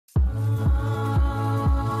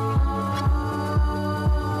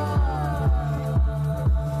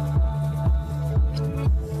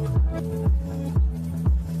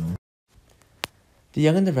The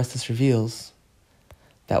Young and the Restless reveals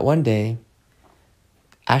that one day,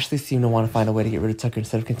 Ashley seemed to want to find a way to get rid of Tucker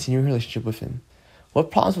instead of continuing her relationship with him. What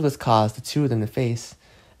problems will this cause the two of them to face,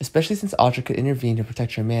 especially since Audra could intervene to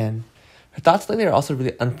protect her man? Her thoughts lately are also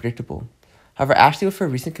really unpredictable. However, Ashley, with her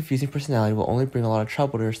recent confusing personality, will only bring a lot of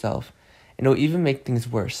trouble to herself, and it will even make things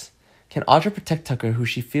worse. Can Audra protect Tucker, who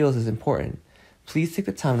she feels is important? Please take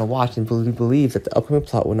the time to watch and believe that the upcoming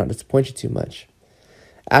plot will not disappoint you too much.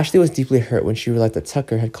 Ashley was deeply hurt when she realized that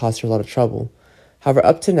Tucker had caused her a lot of trouble. However,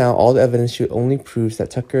 up to now, all the evidence only proves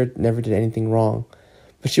that Tucker never did anything wrong,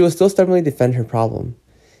 but she will still stubbornly defend her problem,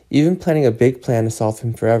 even planning a big plan to solve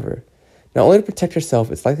him forever. Not only to protect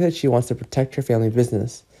herself, it's likely that she wants to protect her family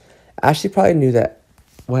business. Ashley probably knew that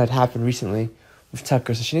what had happened recently with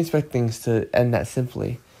Tucker, so she didn't expect things to end that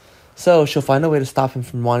simply. So she'll find a way to stop him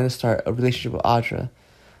from wanting to start a relationship with Audra.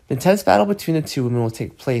 The intense battle between the two women will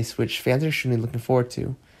take place, which fans are extremely looking forward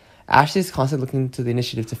to. Ashley is constantly looking to the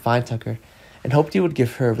initiative to find Tucker, and hoped he would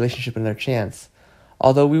give her relationship another chance.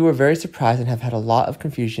 Although we were very surprised and have had a lot of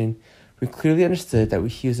confusion, we clearly understood that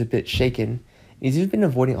he was a bit shaken, and he's even been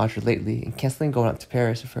avoiding Audra lately and canceling going out to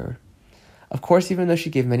Paris with her. Of course, even though she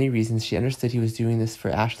gave many reasons, she understood he was doing this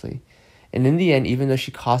for Ashley. And in the end, even though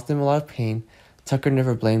she caused him a lot of pain, Tucker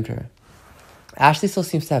never blamed her. Ashley still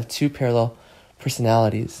seems to have two parallel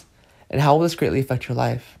personalities, and how will this greatly affect her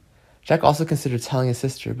life? Jack also considered telling his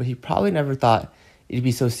sister, but he probably never thought it'd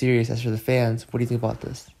be so serious. As for the fans, what do you think about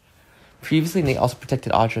this? Previously, Nate also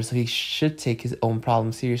protected Audra, so he should take his own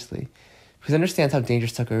problems seriously, because he understands how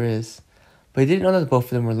dangerous Tucker is. But he didn't know that both of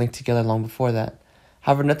them were linked together long before that.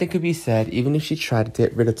 However, nothing could be said. Even if she tried to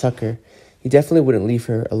get rid of Tucker, he definitely wouldn't leave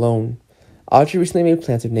her alone. Audra recently made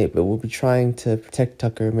plans with Nate, but will be trying to protect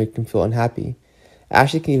Tucker and make him feel unhappy.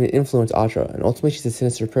 Ashley can even influence Audra, and ultimately she's a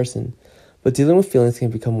sinister person, but dealing with feelings can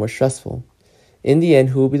become more stressful. In the end,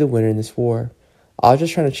 who will be the winner in this war? Audra's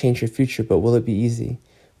trying to change her future, but will it be easy?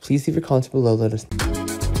 Please leave your comments below, let us know.